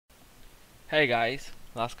Hey guys,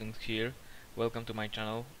 Laskunk here. Welcome to my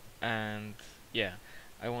channel. And yeah,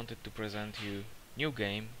 I wanted to present you new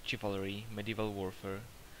game, Chivalry Medieval Warfare.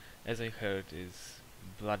 As I heard, is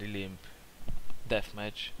bloody limp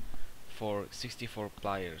deathmatch for 64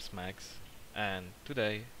 players max. And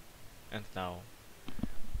today and now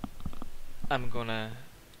I'm gonna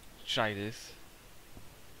try this,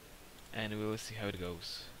 and we'll see how it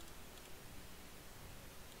goes.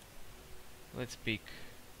 Let's pick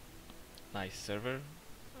nice server,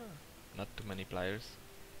 not too many players.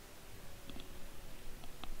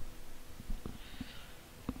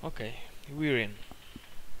 Okay, we're in.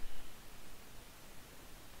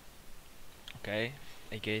 Okay,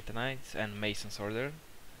 Agate Knights and Mason's Order.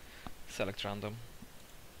 Select random.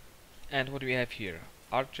 And what do we have here?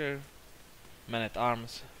 Archer, Man at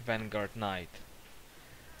Arms, Vanguard Knight.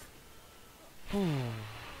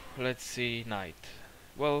 Let's see Knight.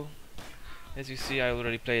 Well, as you see, I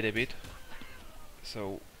already played a bit.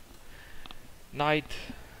 So, Knight,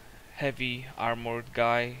 heavy armored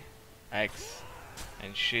guy, axe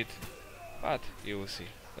and shit. But you will see.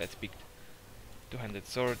 Let's pick two-handed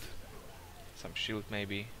sword, some shield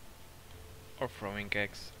maybe, or throwing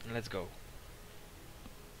axe, and let's go.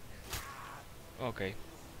 Okay.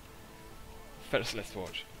 First let's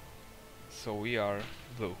watch. So we are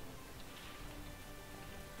blue.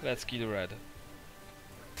 Let's kill red.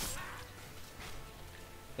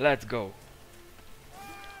 Let's go.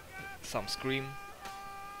 Some scream.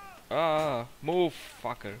 Ah, move,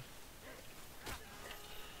 fucker.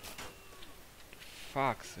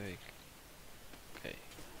 Fuck's sake. Okay.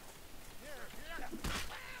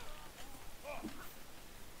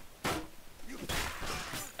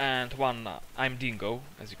 And one, I'm Dingo,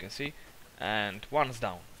 as you can see, and one's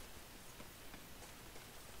down.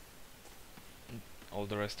 All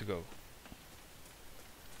the rest to go.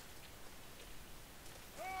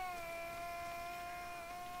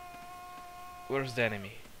 Where's the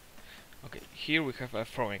enemy? Okay, here we have a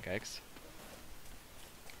throwing axe.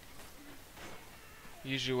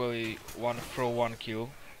 Usually one throw, one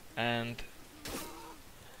kill, and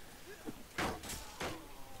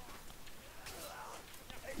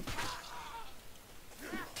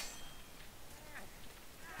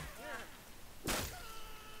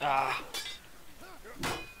ah.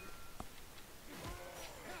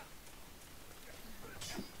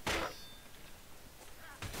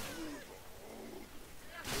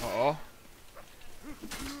 Uh-oh.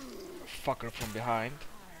 Fucker from behind.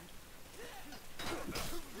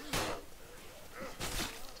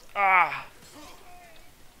 Ah!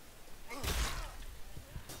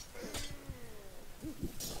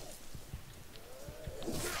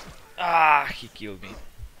 Ah, he killed me.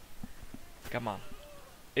 Come on.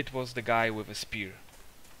 It was the guy with a spear.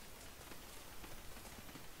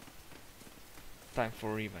 Time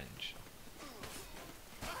for revenge.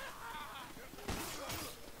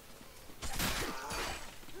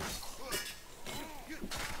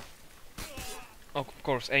 Of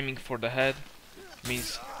course, aiming for the head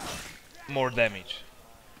means more damage.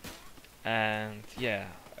 And yeah,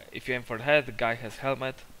 if you aim for the head, the guy has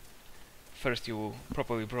helmet. First you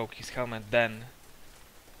properly broke his helmet, then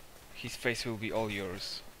his face will be all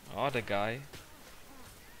yours. Oh, the guy.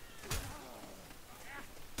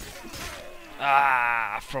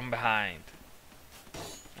 Ah, from behind.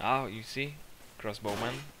 Oh, you see?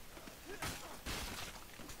 Crossbowman.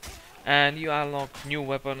 And you unlock new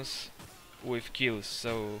weapons with kills.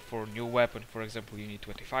 So for new weapon, for example, you need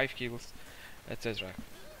 25 kills, etc.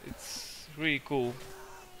 It's really cool.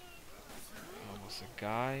 Almost a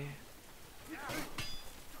guy.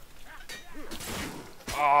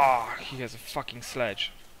 Ah, he has a fucking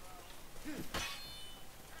sledge.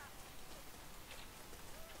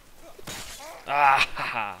 Ah,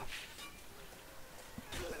 haha.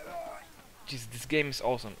 Jeez, this game is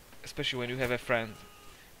awesome, especially when you have a friend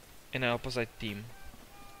in an opposite team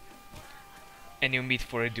and you meet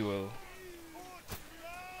for a duel.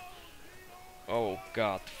 Oh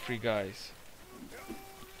god, 3 guys.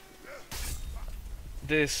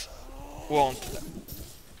 This won't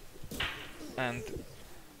end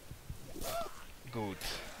good,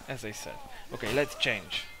 as I said. Okay, let's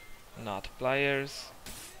change. Not players.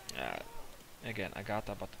 Again,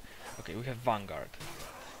 Agata, but okay, we have Vanguard.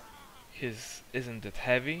 His isn't that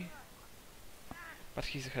heavy, but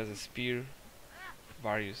he has a spear,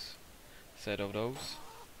 various set of those,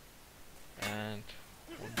 and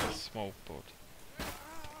the smoke pot.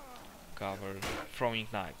 Cover throwing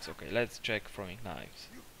knives. Okay, let's check throwing knives.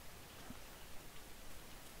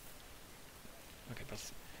 Okay,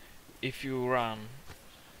 but if you run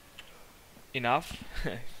enough,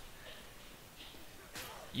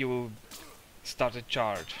 you will start a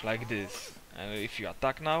charge like this, And if you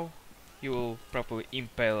attack now, you will probably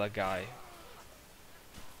impale a guy.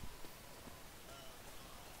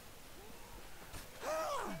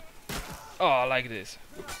 Oh, like this.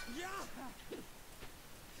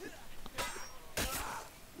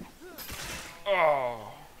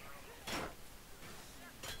 Oh.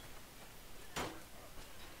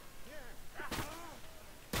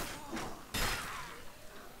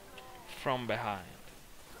 From behind.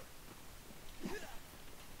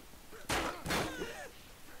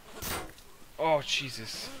 Oh,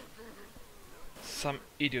 Jesus. Some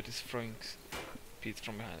idiot is throwing speeds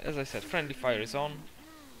from behind. As I said, friendly fire is on.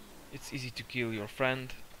 It's easy to kill your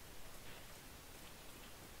friend.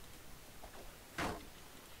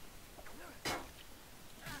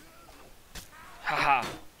 Haha!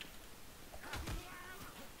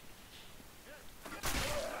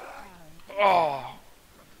 Oh!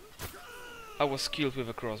 I was killed with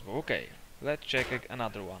a crossbow. Okay, let's check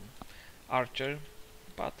another one. Archer,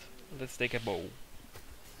 but let's take a bow.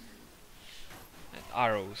 And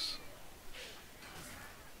arrows.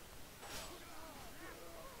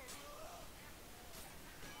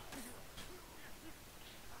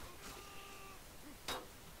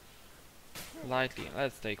 Lightly,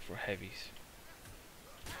 let's take for heavies.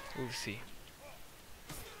 We'll see.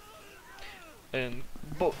 And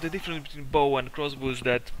the difference between bow and crossbow is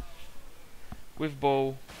that with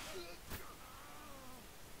bow,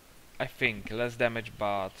 I think less damage,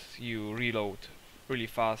 but you reload really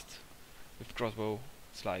fast. With crossbow,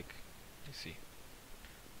 it's like, you see,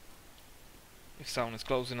 if someone is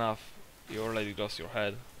close enough, you already lost your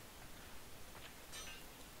head.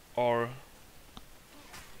 Or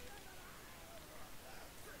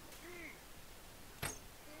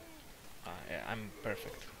yeah, I'm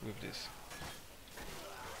perfect with this.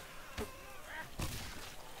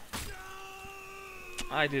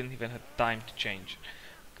 I didn't even have time to change.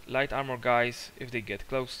 Light armor guys, if they get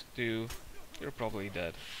close to you, you're probably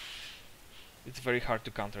dead. It's very hard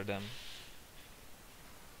to counter them.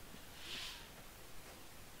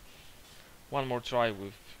 One more try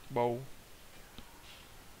with bow.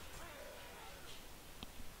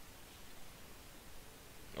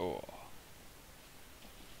 Oh,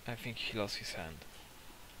 I think he lost his hand.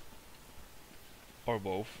 Or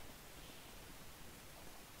both.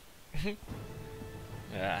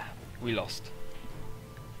 Yeah, we lost.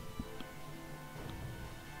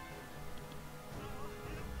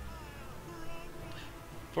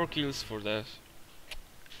 Four kills for that.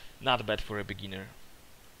 Not bad for a beginner.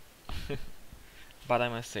 But I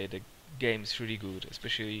must say the game is really good,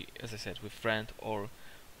 especially as I said with friend or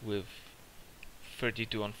with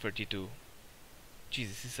 32 on 32.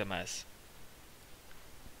 Jesus, it's a mess.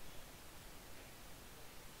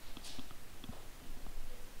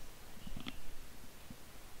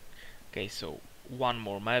 Okay, so one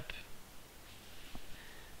more map,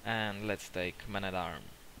 and let's take man at arm.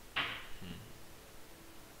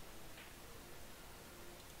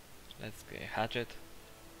 Let's get hatchet,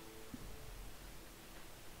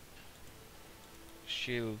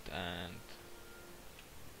 shield, and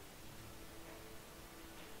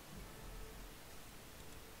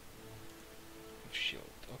shield.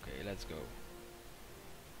 Okay, let's go.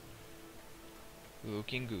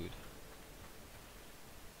 Looking good.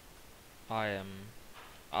 I am.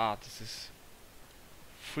 This is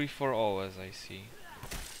free for all, as I see.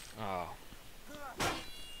 Ah.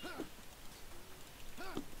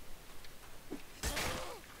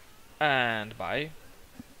 And bye.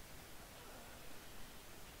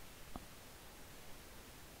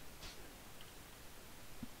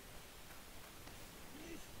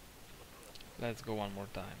 Let's go one more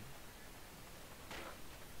time.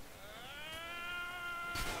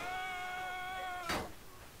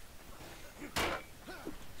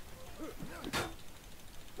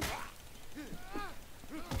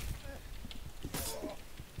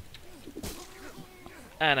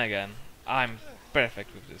 And again, I'm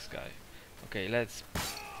perfect with this guy. Okay, let's,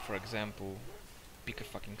 for example, pick a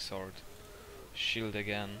fucking sword. Shield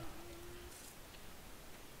again.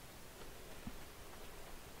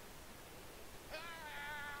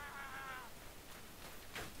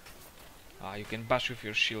 You can bash with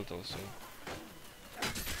your shield also.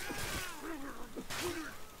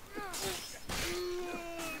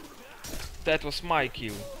 That was my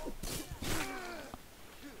kill.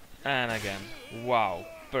 And again. Wow,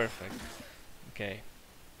 perfect. Okay.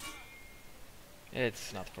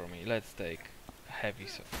 It's not for me. Let's take a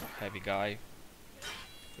heavy guy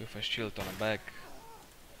with a shield on the back.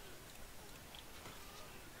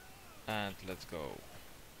 And let's go.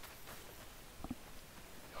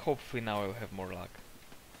 Hopefully now I'll have more luck.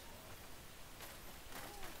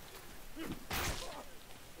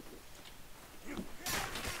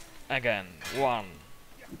 Again, one.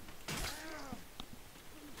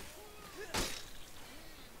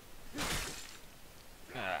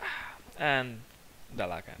 And the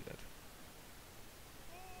luck ended.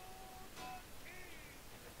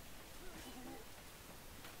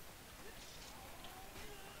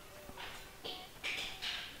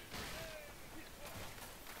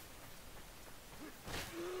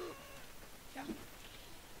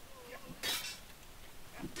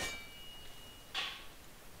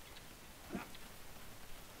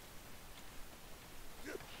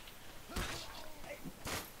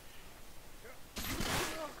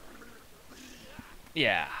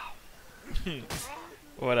 Yeah.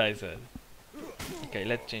 What I said. Okay,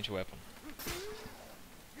 let's change weapon.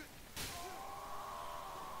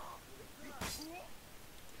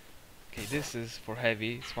 Okay, this is for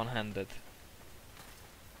heavy, it's one-handed.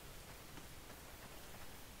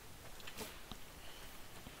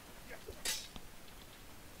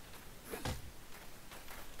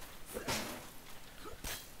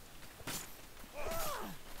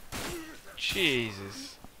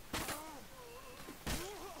 Jesus.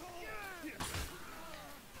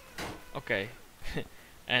 Okay.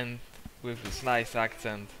 And with this nice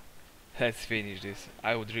accent, let's finish this.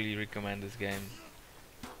 I would really recommend this game.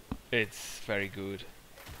 It's very good.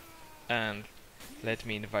 And let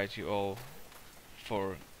me invite you all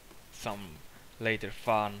for some later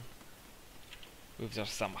fun with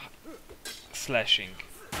just some slashing.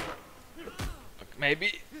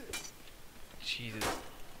 Maybe. Jesus.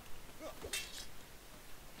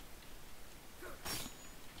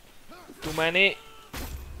 Too many.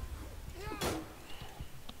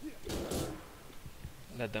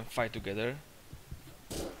 Let them fight together.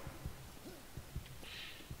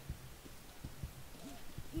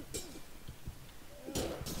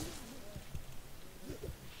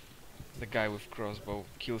 The guy with crossbow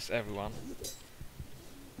kills everyone.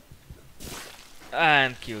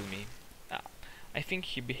 And killed me. Ah, I think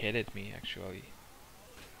he beheaded me actually.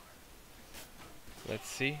 Let's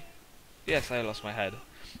see. Yes, I lost my head.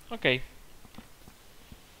 Okay.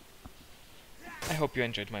 I hope you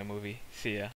enjoyed my movie. See ya.